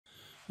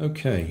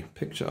Okay,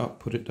 picked it up,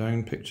 put it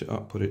down, picked it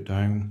up, put it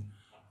down,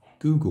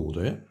 Googled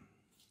it.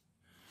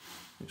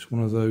 It's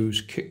one of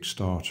those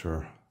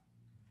Kickstarter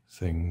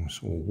things,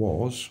 or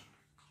was,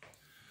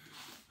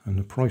 and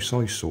the price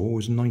I saw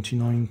was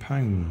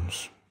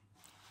 £99.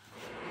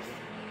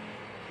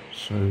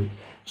 So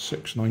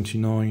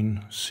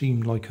 £6.99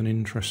 seemed like an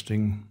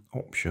interesting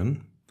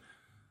option.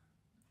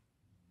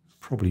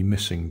 Probably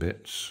missing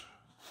bits.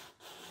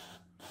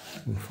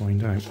 We'll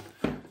find out.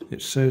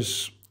 It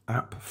says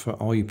app for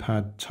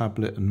iPad,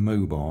 tablet and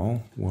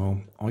mobile.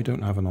 Well, I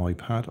don't have an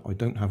iPad, I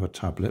don't have a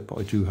tablet, but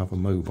I do have a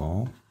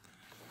mobile.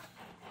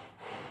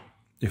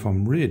 If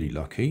I'm really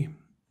lucky,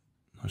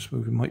 I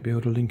suppose we might be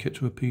able to link it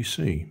to a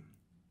PC.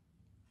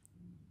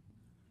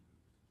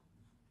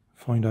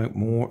 Find out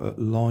more at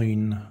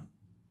line-us.com.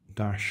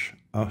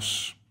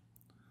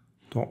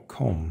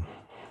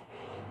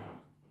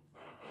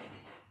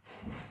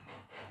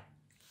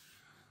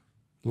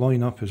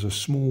 Line Up is a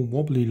small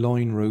wobbly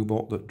line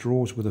robot that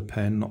draws with a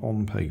pen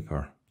on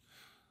paper.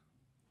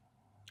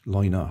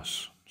 Line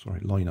Us.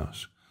 Line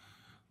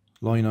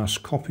Us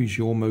copies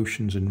your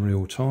motions in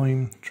real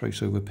time,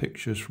 trace over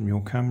pictures from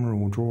your camera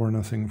or draw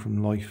anything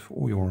from life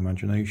or your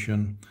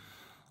imagination.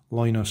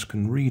 Line Us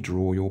can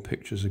redraw your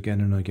pictures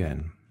again and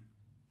again.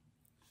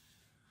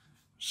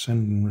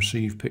 Send and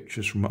receive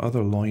pictures from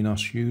other Line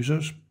Us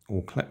users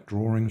or collect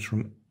drawings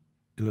from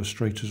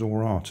illustrators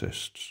or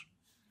artists.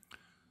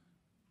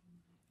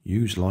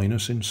 Use Line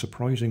Us in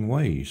surprising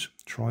ways.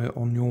 Try it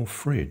on your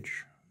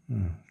fridge.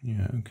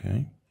 Yeah,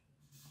 okay.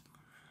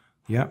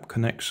 The app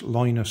connects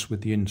Line Us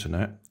with the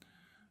internet,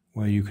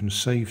 where you can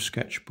save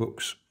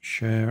sketchbooks,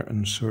 share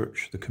and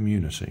search the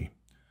community.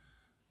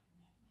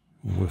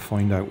 We'll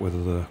find out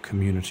whether the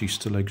community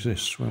still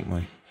exists, won't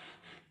we?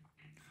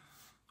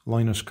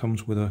 Line Us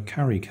comes with a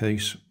carry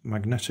case,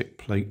 magnetic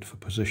plate for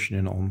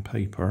positioning on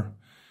paper,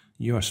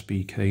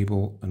 USB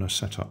cable and a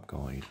setup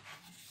guide.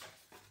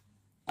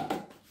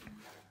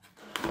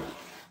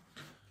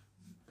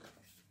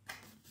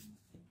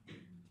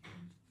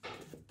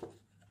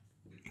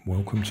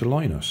 Welcome to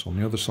Line Us. On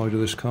the other side of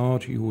this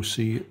card you will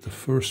see the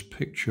first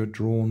picture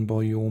drawn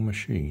by your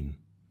machine.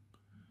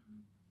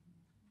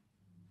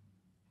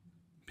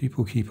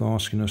 People keep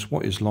asking us,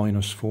 what is Line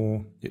Us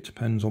for? It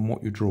depends on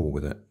what you draw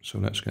with it. So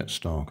let's get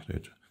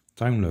started.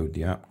 Download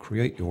the app,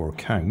 create your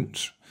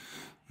account.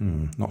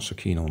 Not so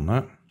keen on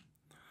that.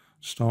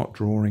 Start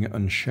drawing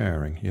and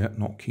sharing. Yeah,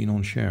 not keen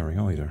on sharing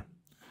either.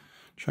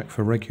 Check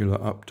for regular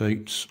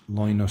updates,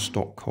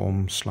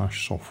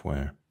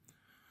 lineus.com/software.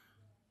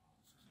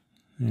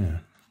 Yeah.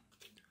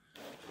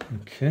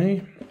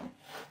 Okay.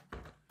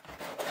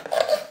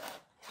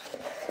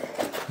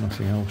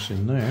 Nothing else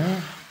in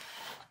there.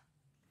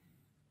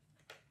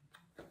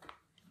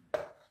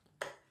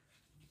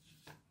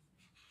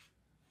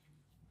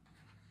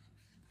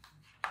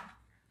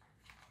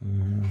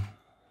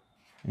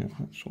 Yeah,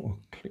 that sort of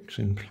clicks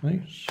in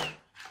place.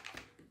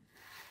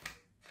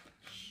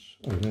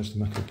 Oh, there's the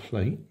metal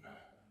plate.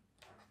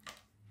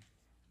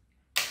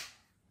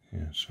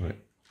 Yeah, so it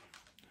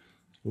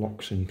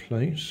locks in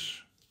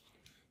place.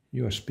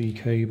 USB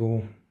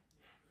cable.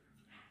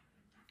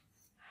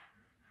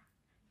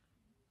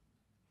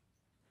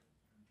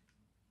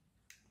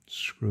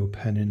 Screw a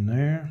pen in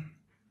there.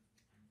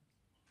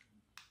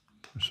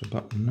 Press a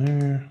button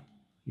there.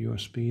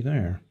 USB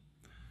there.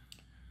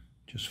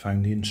 Just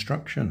found the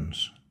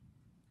instructions.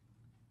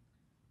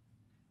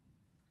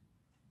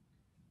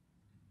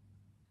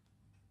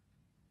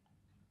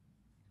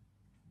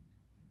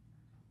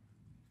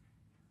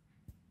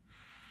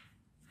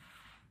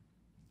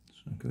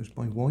 So it goes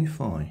by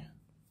Wi-Fi.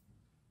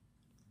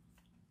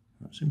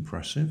 That's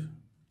impressive.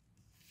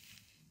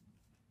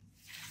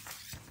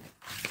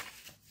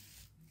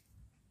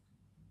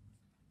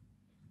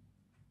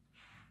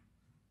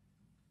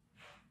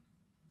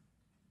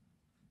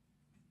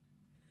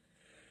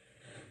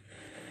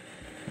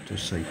 It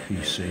does say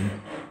PC.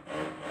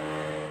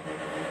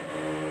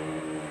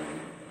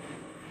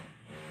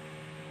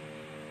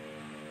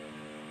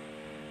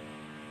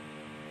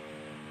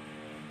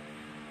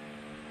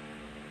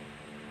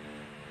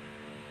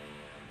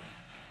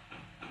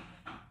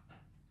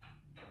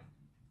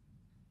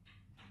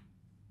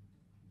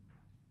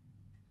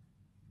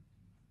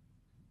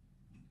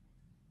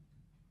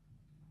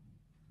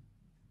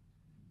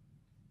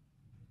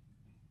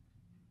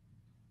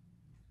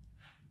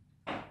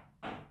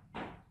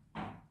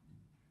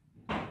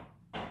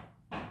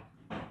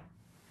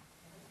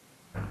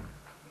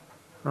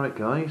 Right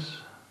guys,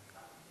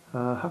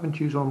 having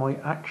to use one of my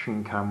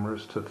action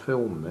cameras to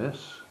film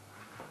this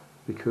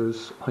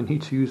because I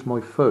need to use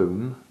my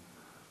phone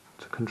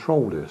to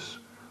control this.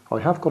 I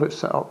have got it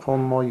set up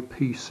on my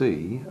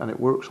PC and it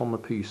works on the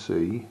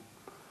PC,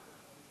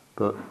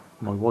 but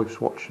my wife's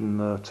watching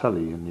the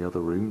telly in the other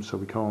room, so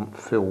we can't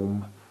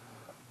film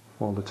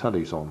while the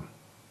telly's on.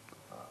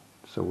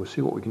 So we'll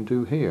see what we can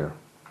do here.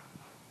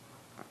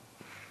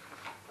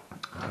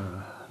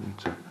 Need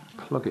to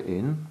plug it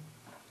in.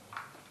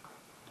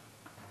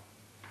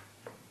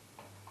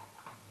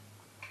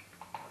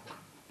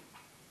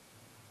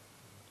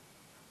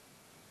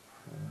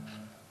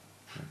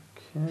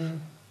 Okay.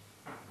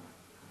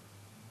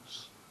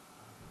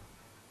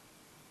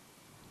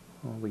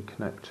 Are we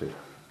connected?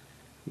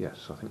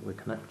 Yes, I think we're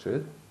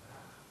connected.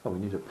 Oh, we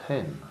need a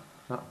pen.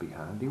 That'd be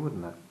handy,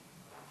 wouldn't it?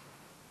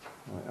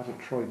 Right, I haven't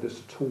tried this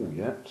at all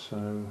yet,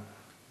 so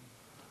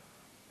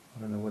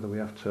I don't know whether we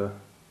have to.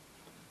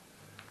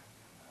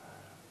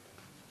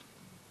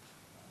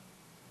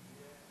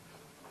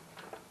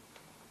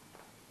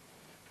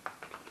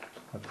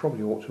 I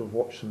probably ought to have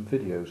watched some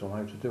videos on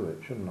how to do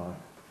it, shouldn't I?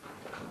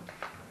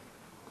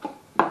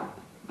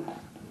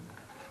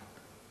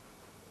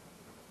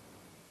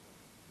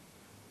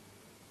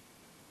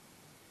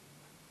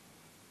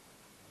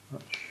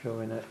 That's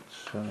showing it.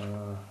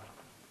 Oh,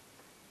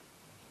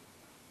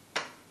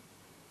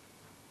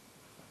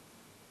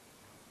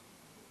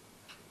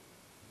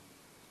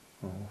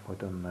 what have I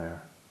done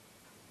there?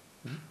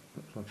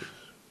 Looks like it's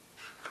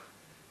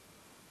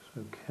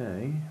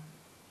okay.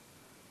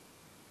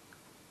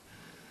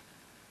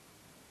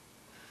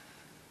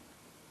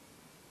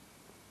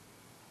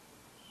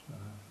 So,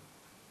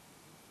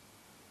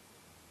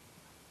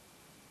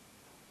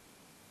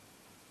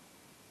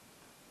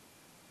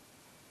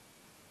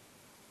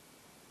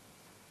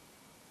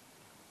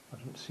 I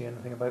didn't see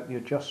anything about the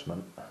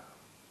adjustment.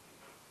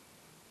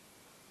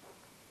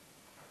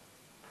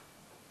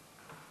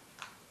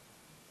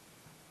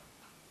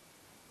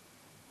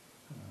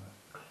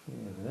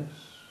 Clear this,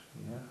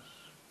 yes.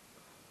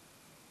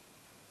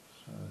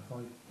 So if I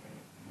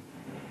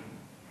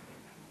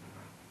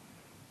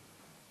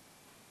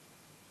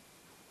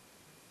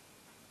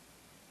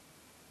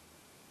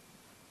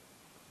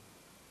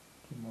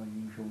do my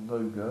usual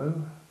logo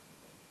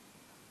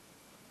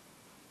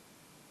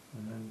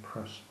and then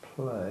press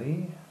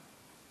play.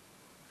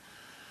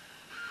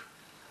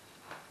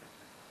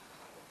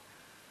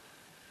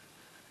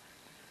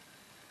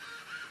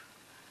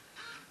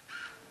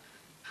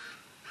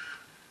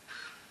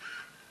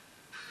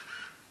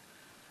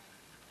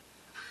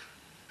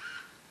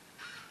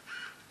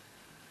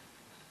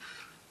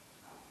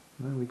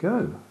 There we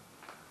go.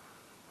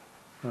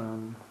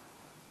 I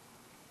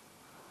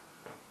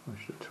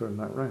should turn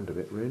that round a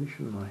bit really,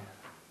 shouldn't I?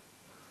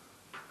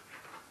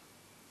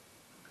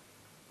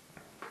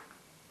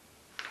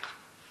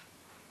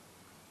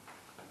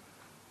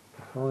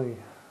 If I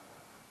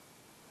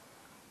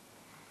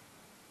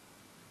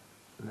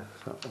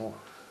lift that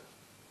off,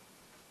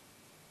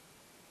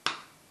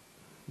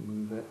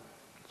 move it,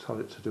 tell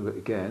it to do it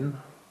again.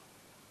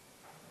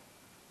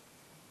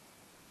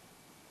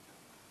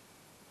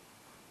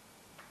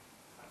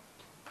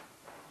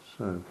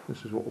 So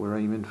this is what we're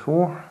aiming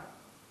for.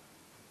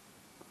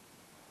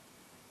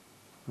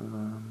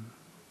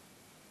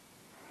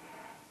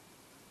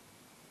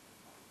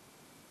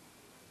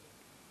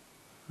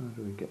 How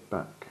do we get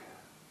back?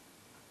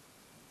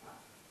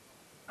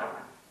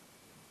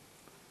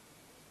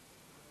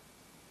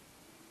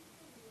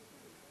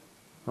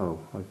 Oh,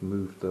 I've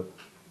moved the...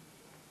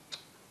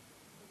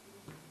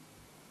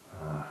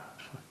 I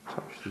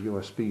touched the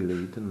USB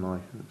lead, didn't I?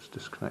 It's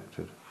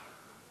disconnected.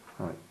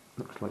 Right,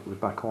 looks like we're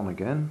back on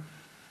again.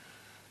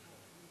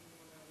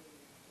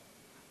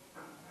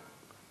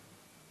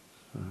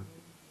 So,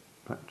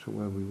 back to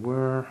where we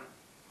were.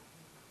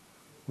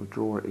 We'll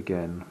draw it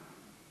again.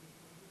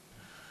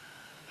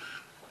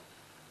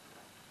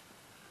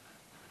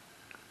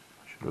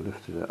 I should have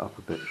lifted it up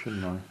a bit,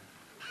 shouldn't I?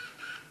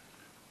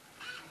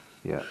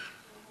 Yeah.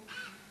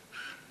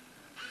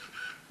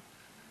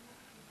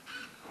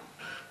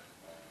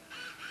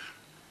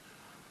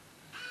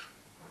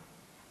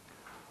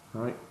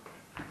 Right,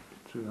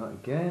 do that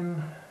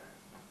again.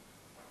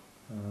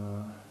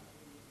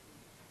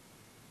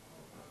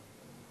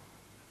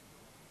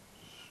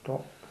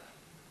 Stop.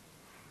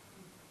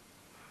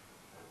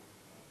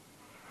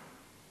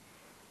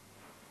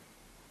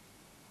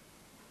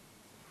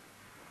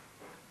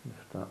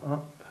 Lift that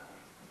up.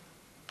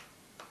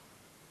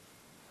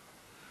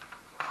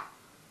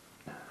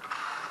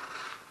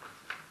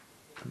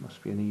 There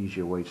must be an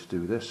easier way to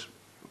do this.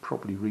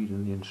 Probably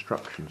reading the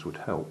instructions would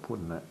help,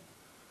 wouldn't it?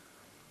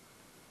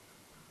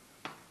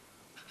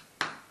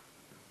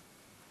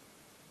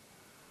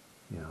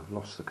 Yeah, I've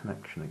lost the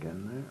connection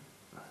again there.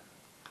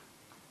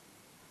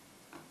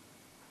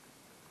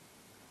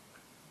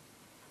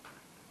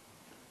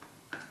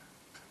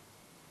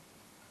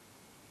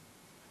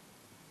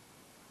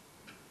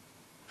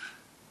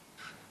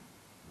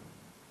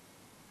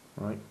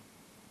 Right,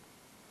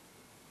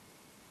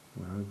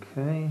 we're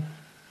okay.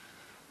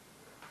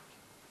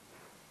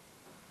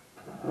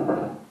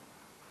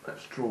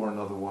 Let's draw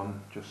another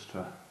one just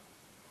to...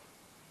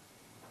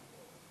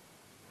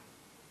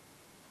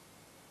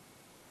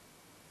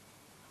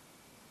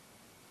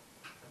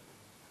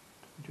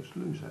 just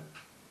lose it.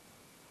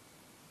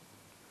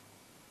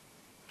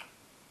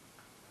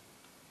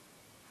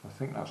 I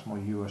think that's my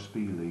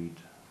USB lead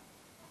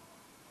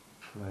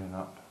playing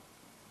up.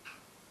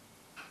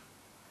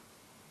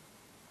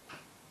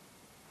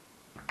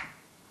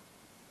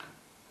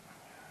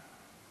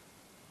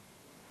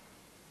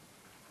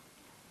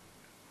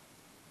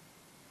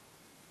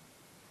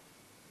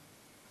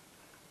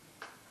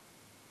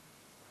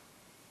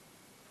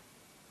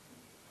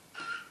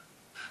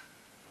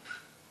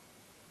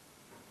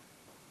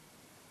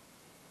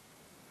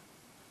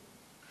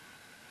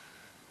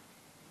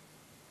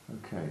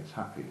 Okay, it's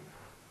happy.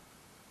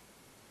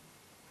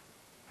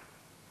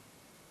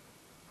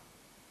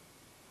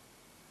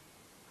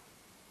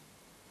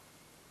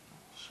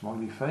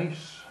 Smiley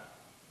face.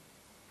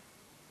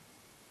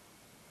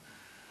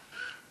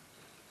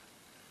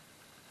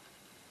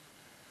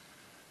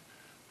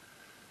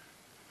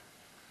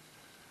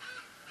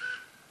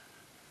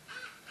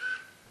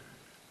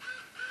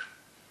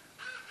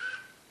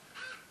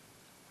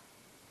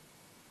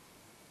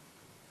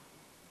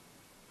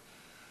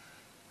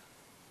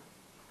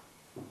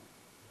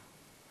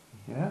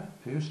 Yeah,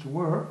 appears to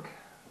work.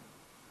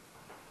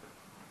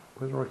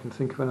 Whether I can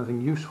think of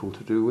anything useful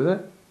to do with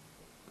it,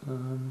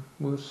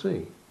 we'll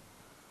see.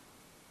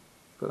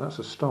 But that's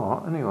a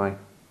start anyway.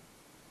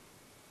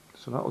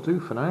 So that'll do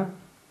for now.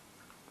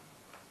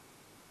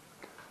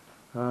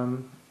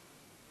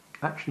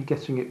 Actually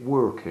getting it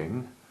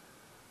working,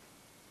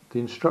 the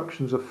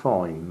instructions are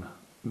fine.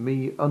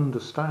 Me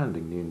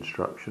understanding the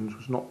instructions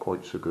was not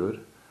quite so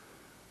good.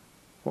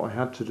 What I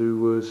had to do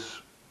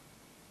was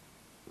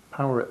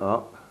power it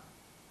up,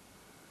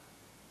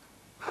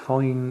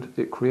 find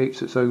it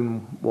creates its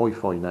own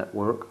Wi-Fi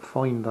network,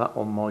 find that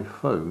on my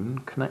phone,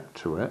 connect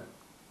to it.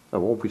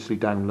 Oh, obviously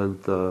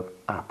download the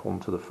app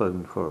onto the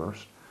phone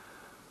first.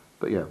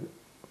 But yeah,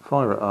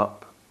 fire it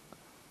up,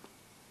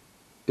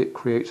 it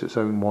creates its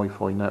own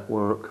Wi-Fi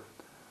network,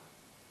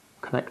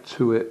 connect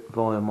to it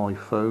via my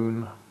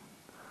phone,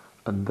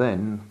 and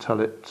then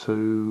tell it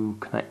to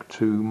connect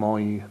to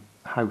my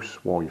house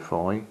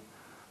Wi-Fi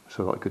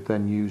so that I could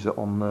then use it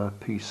on the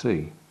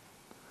PC.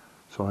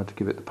 So I had to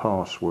give it the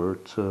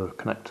password to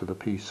connect to the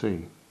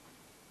PC.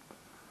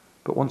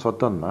 But once I've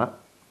done that,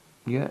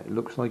 yeah, it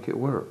looks like it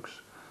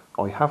works.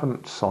 I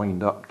haven't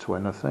signed up to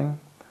anything.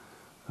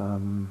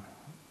 I'm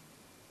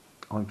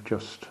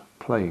just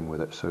playing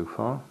with it so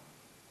far.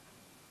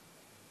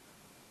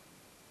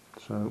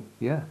 So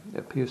yeah, it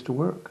appears to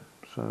work.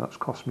 So that's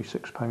cost me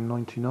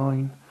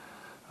 £6.99,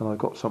 and I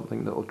got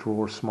something that will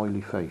draw a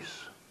smiley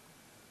face.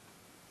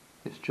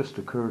 It's just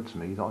occurred to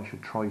me that I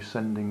should try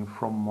sending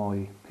from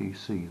my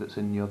PC that's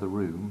in the other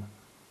room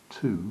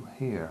to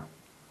here.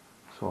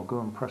 So I'll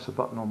go and press a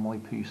button on my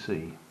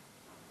PC.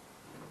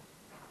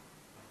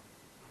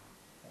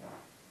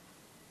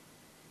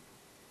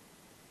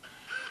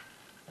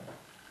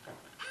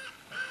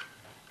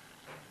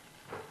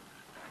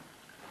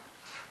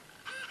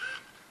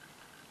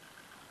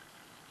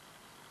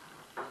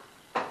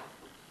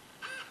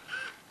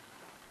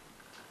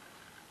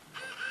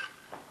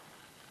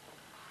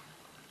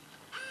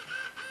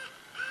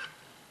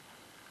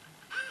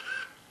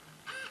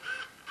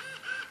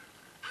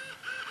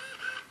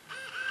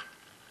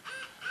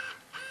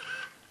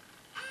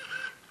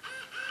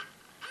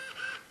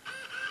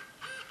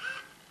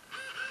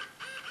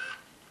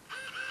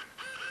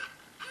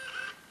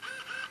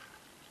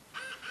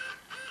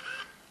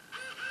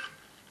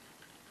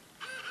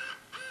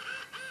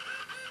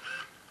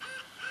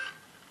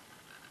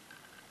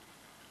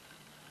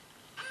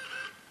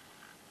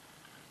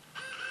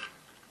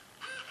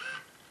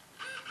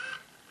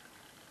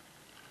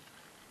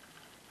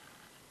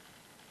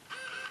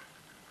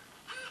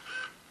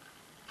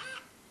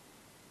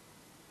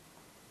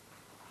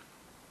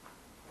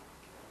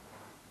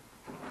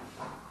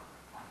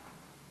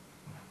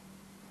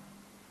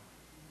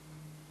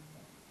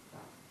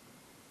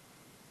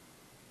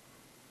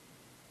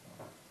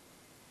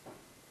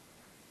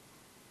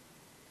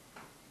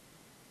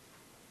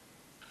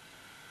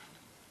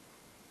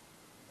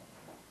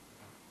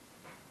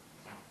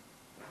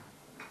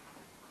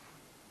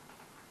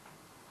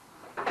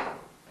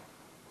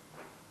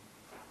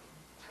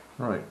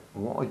 Right,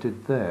 what I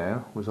did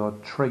there was I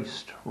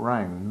traced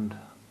round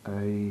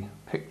a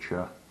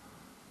picture.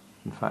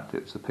 In fact,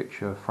 it's the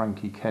picture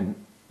Frankie Kent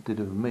did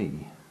of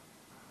me.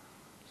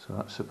 So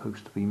that's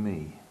supposed to be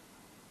me.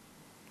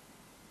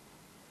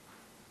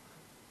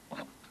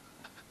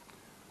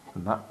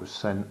 And that was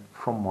sent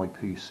from my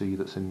PC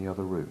that's in the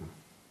other room.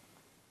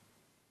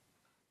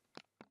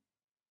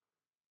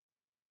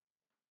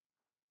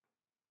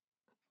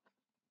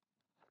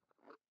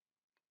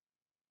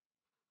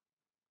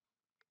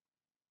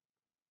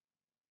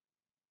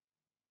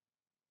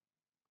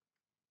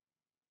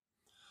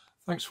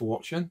 Thanks for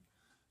watching.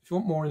 If you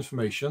want more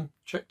information,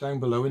 check down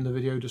below in the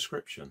video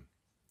description.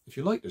 If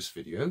you like this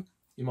video,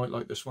 you might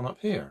like this one up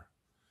here.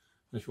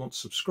 And if you want to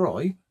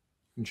subscribe, you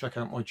can check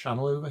out my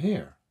channel over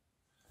here.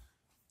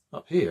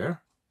 Up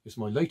here is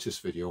my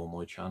latest video on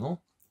my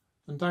channel,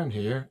 and down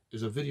here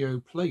is a video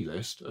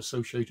playlist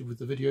associated with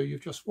the video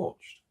you've just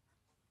watched.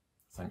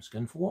 Thanks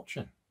again for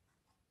watching.